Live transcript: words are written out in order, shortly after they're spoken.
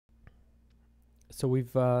So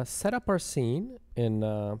we've set up our scene in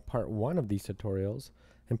part 1 of these tutorials.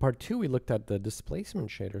 In part 2, we looked at the displacement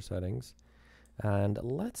shader settings. And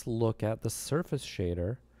let's look at the surface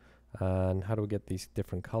shader and how do we get these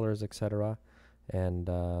different colors, etc. And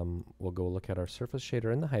we'll go look at our surface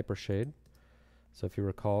shader in the Hypershade. So if you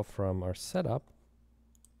recall from our setup,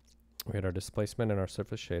 we had our displacement and our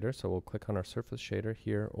surface shader. So we'll click on our surface shader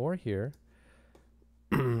here or here.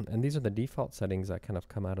 And these are the default settings that kind of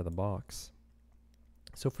come out of the box.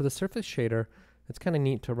 So for the surface shader, it's kind of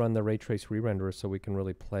neat to run the Raytrace re-renderer so we can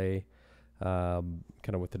really play kind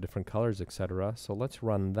of with the different colors, etc. So let's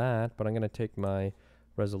run that, but I'm going to take my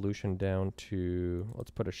resolution down to,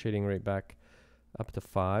 let's put a shading rate back up to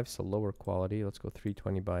 5, so lower quality. Let's go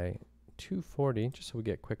 320 by 240, just so we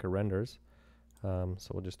get quicker renders. So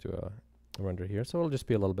we'll just do a render here. So it'll just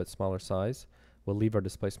be a little bit smaller size. We'll leave our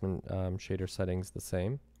displacement shader settings the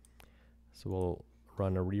same. So we'll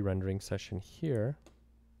run a re-rendering session here.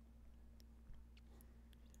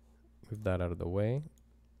 Move that out of the way.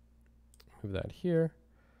 Move that here.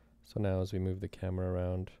 So now as we move the camera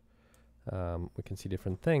around, we can see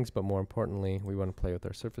different things, but more importantly, we want to play with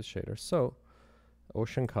our surface shader. So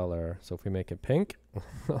ocean color. So if we make it pink,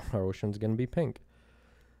 our ocean's going to be pink.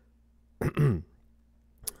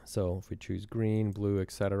 So if we choose green, blue,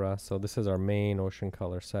 etc. So this is our main ocean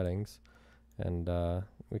color settings. And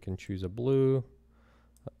we can choose a blue.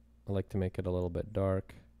 I like to make it a little bit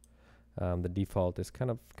dark. The default is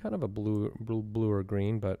kind of a blue or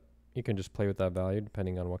green, but you can just play with that value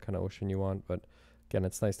depending on what kind of ocean you want. But again,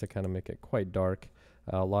 it's nice to kind of make it quite dark.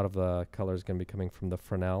 A lot of the color is going to be coming from the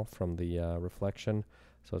Fresnel, from the reflection.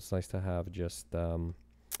 So it's nice to have just kind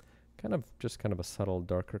of a subtle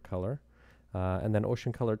darker color. And then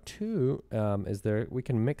ocean color 2 is there. We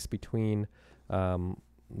can mix between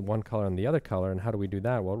one color and the other color. And how do we do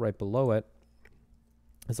that? Well, right below it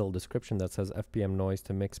is a little description that says FBM noise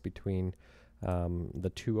to mix between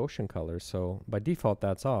the two ocean colors. So by default,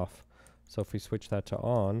 that's off. So if we switch that to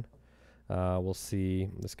on, we'll see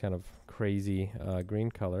this kind of crazy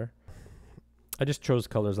green color. I just chose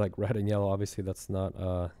colors like red and yellow. Obviously, that's not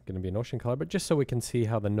going to be an ocean color, but just so we can see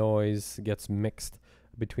how the noise gets mixed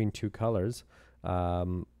between two colors.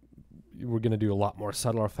 We're going to do a lot more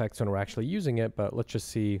subtle effects when we're actually using it, but let's just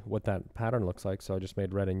see what that pattern looks like. So I just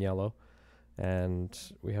made red and yellow, and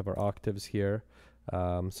we have our octaves here.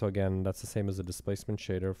 So again, that's the same as the displacement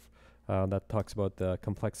shader. That talks about the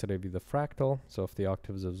complexity of the fractal. So if the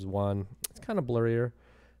octaves is 1, it's kind of blurrier.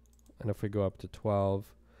 And if we go up to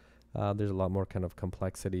 12, there's a lot more kind of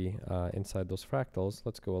complexity inside those fractals.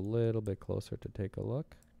 Let's go a little bit closer to take a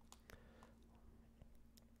look.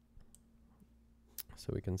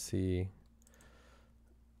 So we can see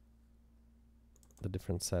the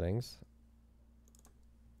different settings.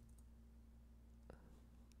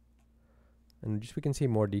 And just we can see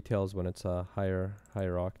more details when it's higher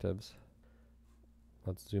octaves.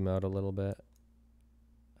 Let's zoom out a little bit.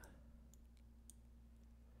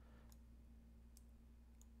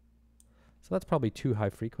 So that's probably too high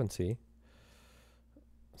frequency.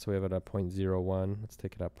 So we have it at 0.01. Let's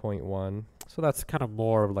take it at 0.1. So that's kind of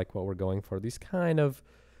more of like what we're going for. These kind of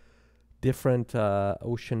different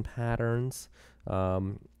ocean patterns.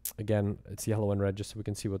 Again, it's yellow and red just so we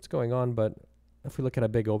can see what's going on. But if we look at a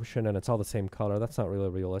big ocean and it's all the same color, that's not really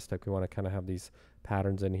realistic. We want to kind of have these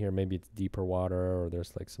patterns in here. Maybe it's deeper water, or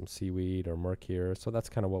there's like some seaweed or murkier. So that's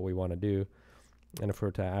kind of what we want to do. And if we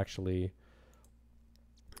were to actually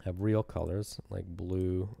have real colors like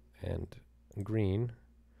blue and green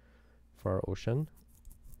for our ocean,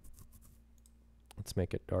 let's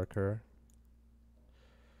make it darker.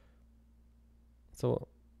 So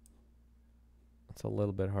it's a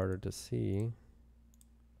little bit harder to see.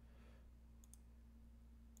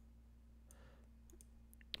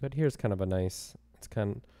 But here's kind of a nice, it's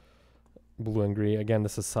kind of blue and green. Again,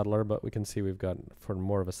 this is subtler, but we can see we've got for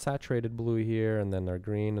more of a saturated blue here, and then our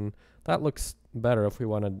green, and that looks better if we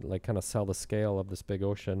want to like kind of sell the scale of this big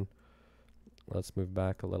ocean. Let's move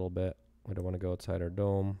back a little bit. We don't want to go outside our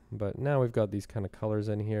dome, but now we've got these kind of colors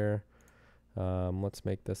in here. Let's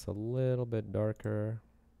make this a little bit darker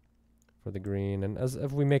for the green, and as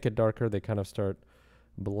if we make it darker, they kind of start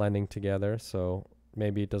blending together. So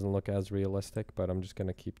maybe it doesn't look as realistic, but I'm just going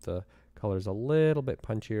to keep the colors a little bit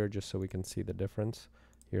punchier just so we can see the difference.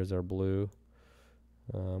 Here's our blue.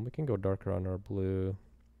 We can go darker on our blue.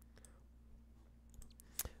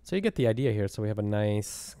 So you get the idea here. So we have a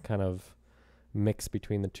nice kind of mix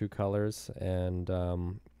between the two colors, and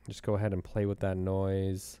just go ahead and play with that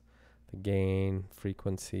noise, the gain,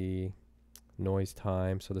 frequency, noise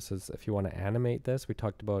time. So this is, if you want to animate this, we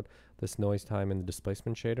talked about this noise time in the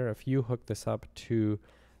displacement shader. If you hook this up to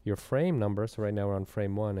your frame number, so right now we're on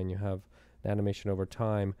frame 1 and you have the animation over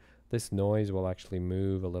time, this noise will actually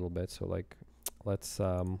move a little bit. So like, let's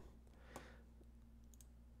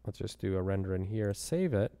just do a render in here,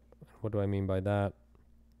 save it. What do I mean by that?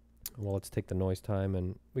 Well, let's take the noise time,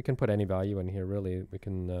 and we can put any value in here, really. We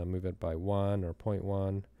can move it by 1 or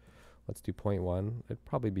 0.1. Let's do 0.1. It'd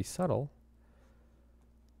probably be subtle.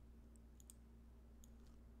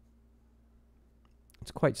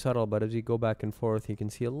 It's quite subtle, but as you go back and forth, you can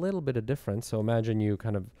see a little bit of difference. So imagine you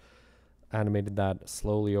kind of animated that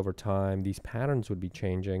slowly over time. These patterns would be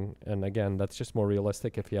changing. And again, that's just more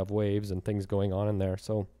realistic if you have waves and things going on in there.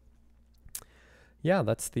 So yeah,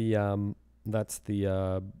 that's the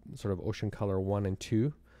sort of ocean color 1 and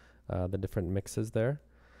 2, the different mixes there.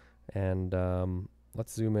 And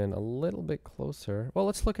let's zoom in a little bit closer. Well,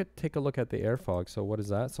 let's take a look at the air fog. So what is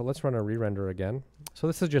that? So let's run a re-render again. So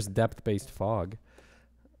this is just depth-based fog.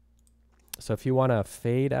 So if you want to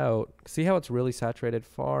fade out, see how it's really saturated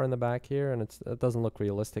far in the back here, and it doesn't look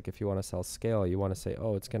realistic. If you want to sell scale, you want to say,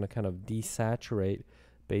 oh, it's going to kind of desaturate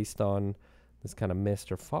based on this kind of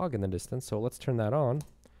mist or fog in the distance. So let's turn that on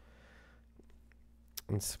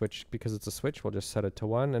and switch. Because it's a switch, we'll just set it to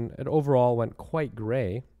 1, and it overall went quite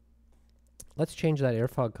gray. Let's change that air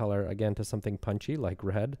fog color again to something punchy like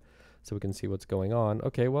red, so we can see what's going on.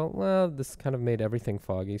 Okay, well, this kind of made everything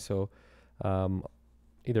foggy. So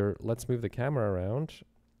either let's move the camera around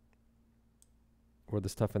where the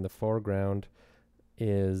stuff in the foreground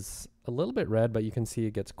is a little bit red, but you can see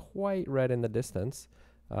it gets quite red in the distance.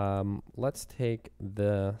 Let's take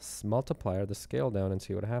the multiplier, the scale down, and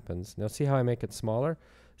see what happens. Now see how I make it smaller?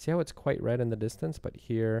 See how it's quite red in the distance, but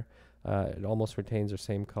here it almost retains the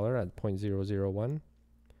same color at 0.001.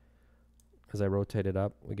 As I rotate it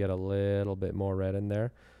up, we get a little bit more red in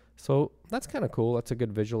there. So that's kind of cool. That's a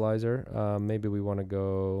good visualizer. Maybe we want to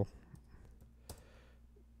go,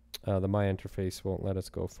 the My interface won't let us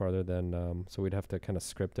go farther than, so we'd have to kind of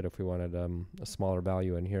script it if we wanted a smaller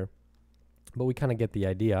value in here. But we kind of get the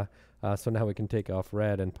idea. So now we can take off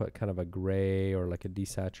red and put kind of a gray or like a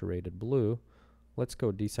desaturated blue. Let's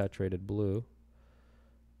go desaturated blue,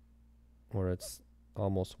 where it's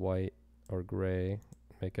almost white or gray.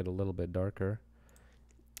 Make it a little bit darker.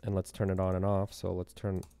 And let's turn it on and off. So let's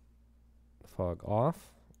turn the fog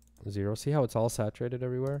off, 0. See how it's all saturated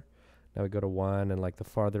everywhere? Now we go to 1, and like the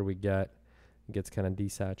farther we get, it gets kind of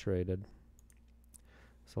desaturated.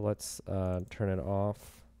 So let's turn it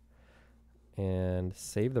off and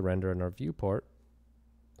save the render in our viewport.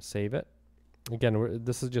 Save it. Again,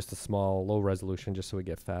 this is just a small, low resolution, just so we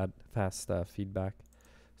get fast feedback.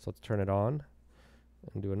 So let's turn it on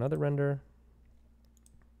and do another render.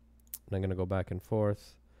 And I'm going to go back and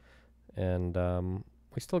forth, and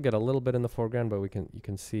we still get a little bit in the foreground, but you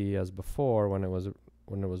can see as before when it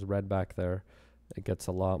was red back there, it gets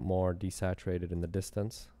a lot more desaturated in the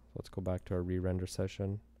distance. Let's go back to our re-render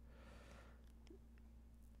session.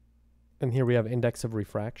 And here we have index of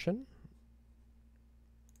refraction.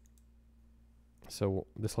 So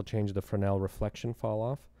this will change the Fresnel reflection fall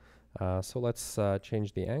off. So let's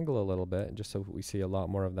change the angle a little bit, just so we see a lot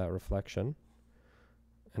more of that reflection.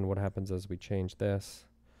 And what happens as we change this?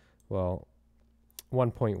 Well,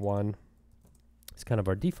 1.1 is kind of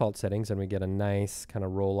our default settings, and we get a nice kind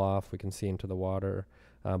of roll off. We can see into the water,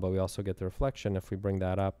 but we also get the reflection. If we bring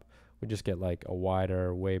that up, we just get like a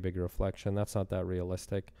wider, way bigger reflection. That's not that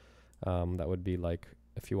realistic. That would be like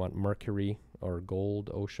if you want mercury or gold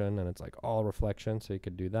ocean, and it's like all reflection, so you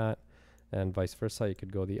could do that. And vice versa, you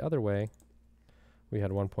could go the other way. We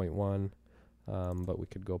had 1.1, but we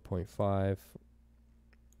could go 0.5.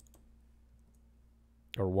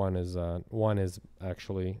 Or 1 is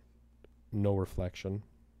actually no reflection,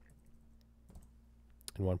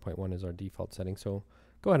 and 1.1 is our default setting. So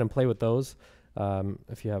go ahead and play with those.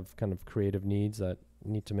 If you have kind of creative needs that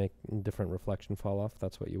need to make different reflection fall off,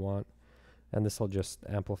 that's what you want. And this will just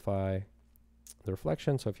amplify the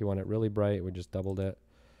reflection. So if you want it really bright, we just doubled it,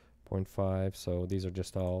 0.5. So these are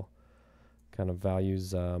just all kind of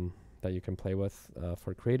values that you can play with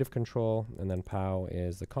for creative control. And then POW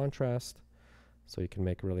is the contrast. So you can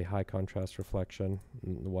make a really high contrast reflection.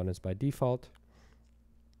 The 1 is by default.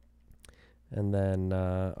 And then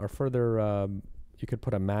our further, you could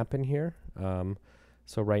put a map in here.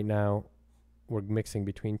 So right now we're mixing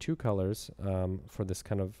between 2 colors for this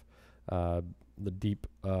kind of the deep,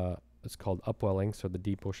 it's called upwelling, so the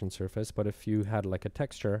deep ocean surface. But if you had like a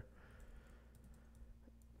texture,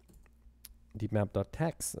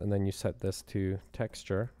 deepmap.text, and then you set this to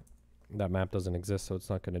texture, that map doesn't exist, so it's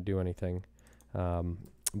not going to do anything.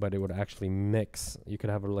 But it would actually mix. You could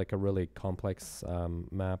have like a really complex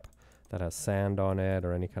map that has sand on it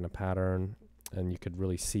or any kind of pattern, and you could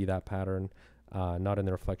really see that pattern, not in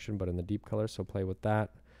the reflection but in the deep color. So play with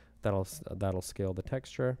that. That'll scale the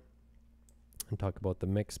texture, and talk about the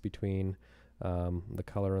mix between the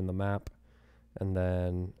color and the map. And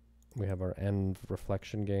then we have our end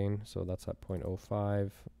reflection gain, so that's at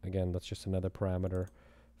 0.05. Again, that's just another parameter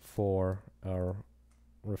for our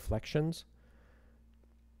reflections.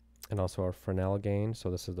 And also our Fresnel gain, so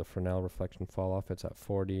this is the Fresnel reflection fall off. It's at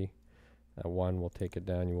 40. At 1 we'll take it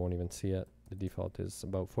down, you won't even see it. The default is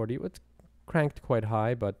about 40. It's cranked quite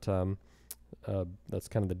high, but that's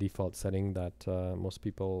kind of the default setting that most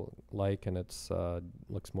people like, and it's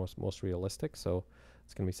looks most realistic, so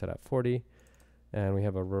it's going to be set at 40. And we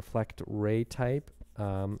have a reflect ray type,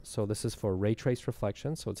 so this is for ray trace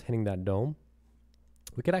reflection, so it's hitting that dome.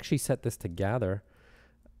 We could actually set this to gather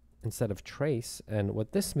instead of trace, and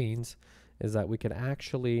what this means is that we could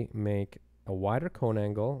actually make a wider cone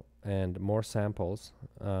angle and more samples.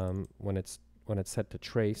 When it's set to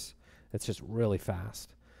trace, it's just really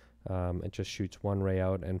fast. It just shoots one ray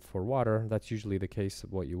out, and for water, that's usually the case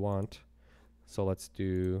of what you want. So let's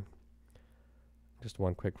do just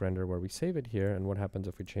one quick render where we save it here, and what happens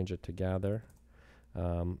if we change it to gather.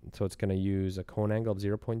 So it's going to use a cone angle of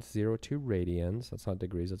 0.02 radians. That's not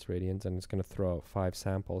degrees, it's radians, and it's going to throw out 5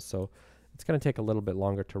 samples. So it's going to take a little bit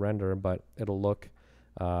longer to render, but it'll look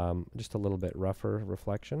just a little bit rougher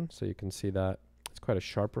reflection. So you can see that it's quite a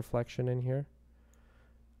sharp reflection in here.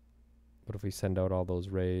 But if we send out all those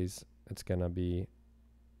rays, it's going to be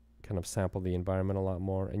kind of sample the environment a lot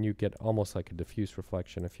more, and you get almost like a diffuse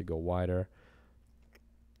reflection if you go wider.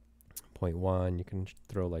 0.1, you can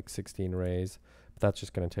throw like 16 rays, but that's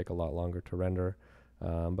just going to take a lot longer to render.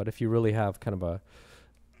 But if you really have kind of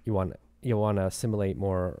you want to simulate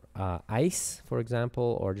more ice, for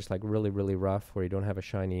example, or just like really rough where you don't have a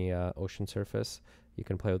shiny ocean surface, you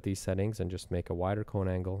can play with these settings and just make a wider cone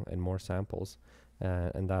angle and more samples,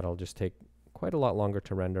 and that'll just take quite a lot longer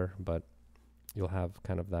to render, but you'll have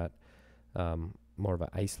kind of that more of an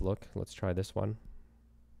ice look. Let's try this one.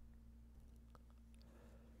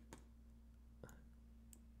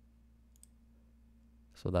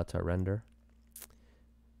 So that's our render.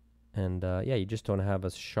 And yeah, you just don't have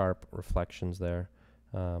as sharp reflections there.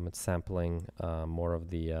 It's sampling more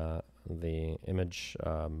of the image,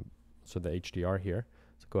 so the HDR here.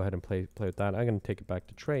 So go ahead and play with that. I'm going to take it back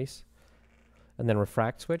to trace. And then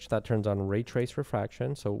refract switch, that turns on Raytrace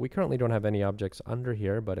Refraction. So we currently don't have any objects under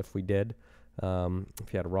here, but if we did,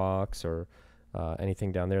 if you had rocks or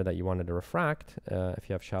anything down there that you wanted to refract, if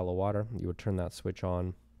you have shallow water, you would turn that switch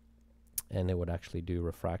on, and it would actually do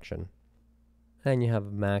refraction. And you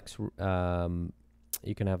have max,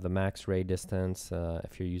 you can have the max ray distance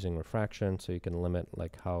if you're using refraction, so you can limit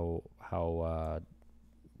like how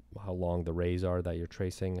long the rays are that you're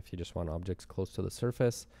tracing if you just want objects close to the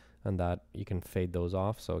surface, and that you can fade those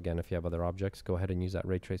off. So again, if you have other objects, go ahead and use that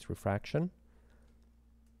Raytrace Refraction.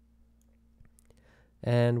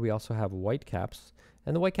 And we also have white caps.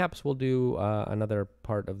 And the white caps we'll do another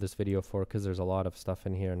part of this video for, because there's a lot of stuff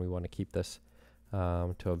in here and we want to keep this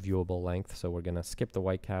to a viewable length. So we're going to skip the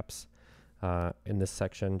white caps in this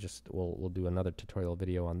section. Just we'll do another tutorial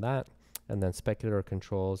video on that. And then specular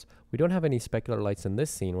controls. We don't have any specular lights in this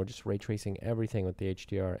scene. We're just ray tracing everything with the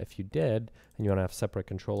HDR. If you did, and you want to have separate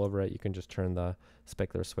control over it, you can just turn the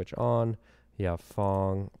specular switch on. You have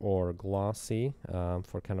Fong or glossy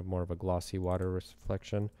for kind of more of a glossy water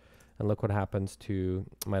reflection. And look what happens to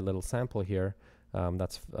my little sample here.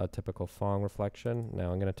 That's a typical Fong reflection.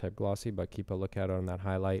 Now I'm going to type glossy, but keep a lookout on that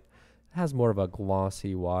highlight. It has more of a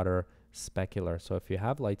glossy water specular. So if you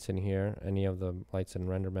have lights in here, any of the lights in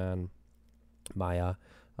RenderMan, Maya,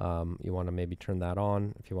 you want to maybe turn that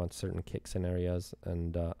on if you want certain kicks in areas.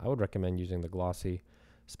 And I would recommend using the glossy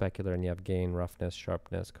specular, and you have gain, roughness,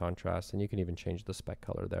 sharpness, contrast, and you can even change the spec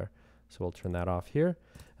color there. So we'll turn that off here.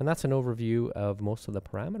 And that's an overview of most of the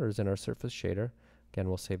parameters in our surface shader. Again,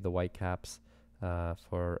 we'll save the white caps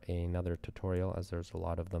for another tutorial, as there's a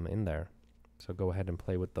lot of them in there. So go ahead and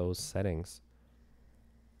play with those settings.